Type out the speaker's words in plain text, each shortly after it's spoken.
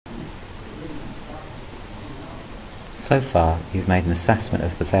So far you've made an assessment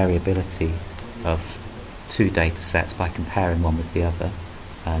of the variability of two data sets by comparing one with the other,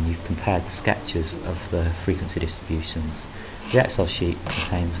 and you've compared the sketches of the frequency distributions. The Excel sheet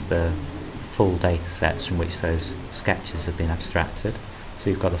contains the full data sets from which those sketches have been abstracted.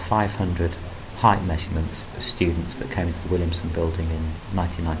 So you've got the 500 height measurements of students that came into the Williamson building in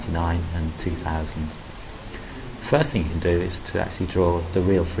 1999 and 2000. The first thing you can do is to actually draw the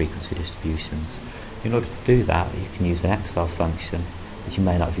real frequency distributions. In order to do that, you can use an Excel function which you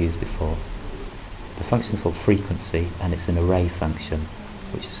may not have used before. The function is called frequency, and it's an array function,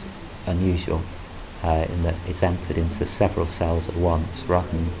 which is unusual in that it's entered into several cells at once rather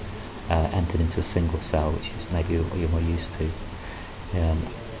than entered into a single cell, which is maybe what you're more used to.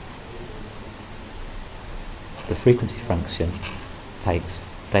 The frequency function takes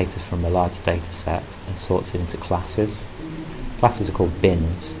data from a larger data set and sorts it into classes. Classes are called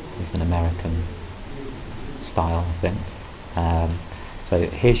bins. It's an American style, I think. So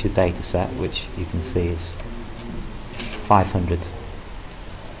here's your data set, which you can see is 500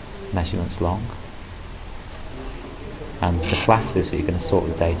 measurements long, and the classes that you're going to sort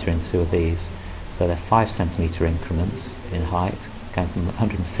the data into are these. So they're 5 centimetre increments in height, going from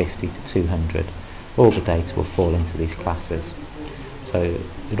 150 to 200. All the data will fall into these classes. So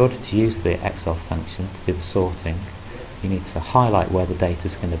in order to use the Excel function to do the sorting, you need to highlight where the data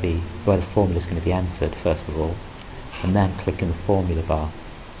is going to be, where the formula is going to be entered first of all, and then click in the formula bar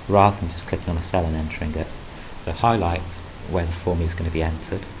rather than just clicking on a cell and entering it. So highlight where the formula is going to be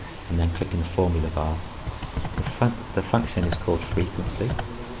entered and then click in the formula bar. The function is called frequency.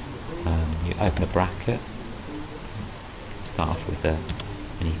 You open a bracket, start off with an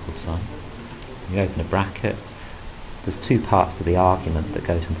equal sign. You open a bracket. There's two parts to the argument that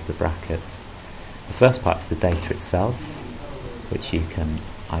goes into the bracket. The first part is the data itself, which you can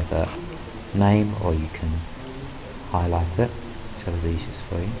either name or you can highlight it, whichever's easiest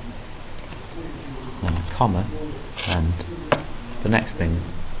for you. Then a comma, and the next thing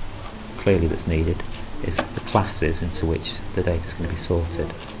clearly that's needed is the classes into which the data is going to be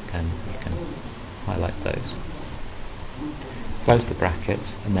sorted. Again, you can highlight those. Close the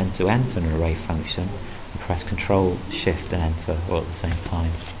brackets, and then to enter an array function, you press Control, Shift and Enter all at the same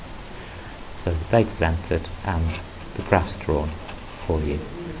time. So the data is entered and the graph's drawn for you.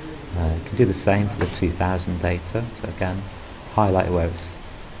 You can do the same for the 2000 data. So again, highlight where the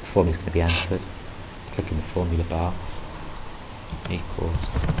formula is going to be entered, click in the formula bar, equals,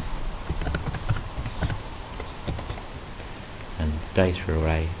 and the data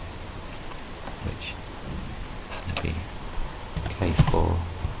array, which is going to be K4,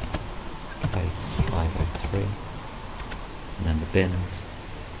 K503, and then the bins,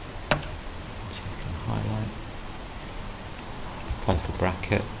 which you can highlight, close the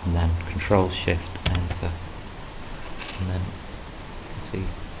bracket, and then Control Shift Enter, and then you can see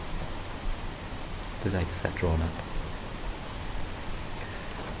the data set drawn up.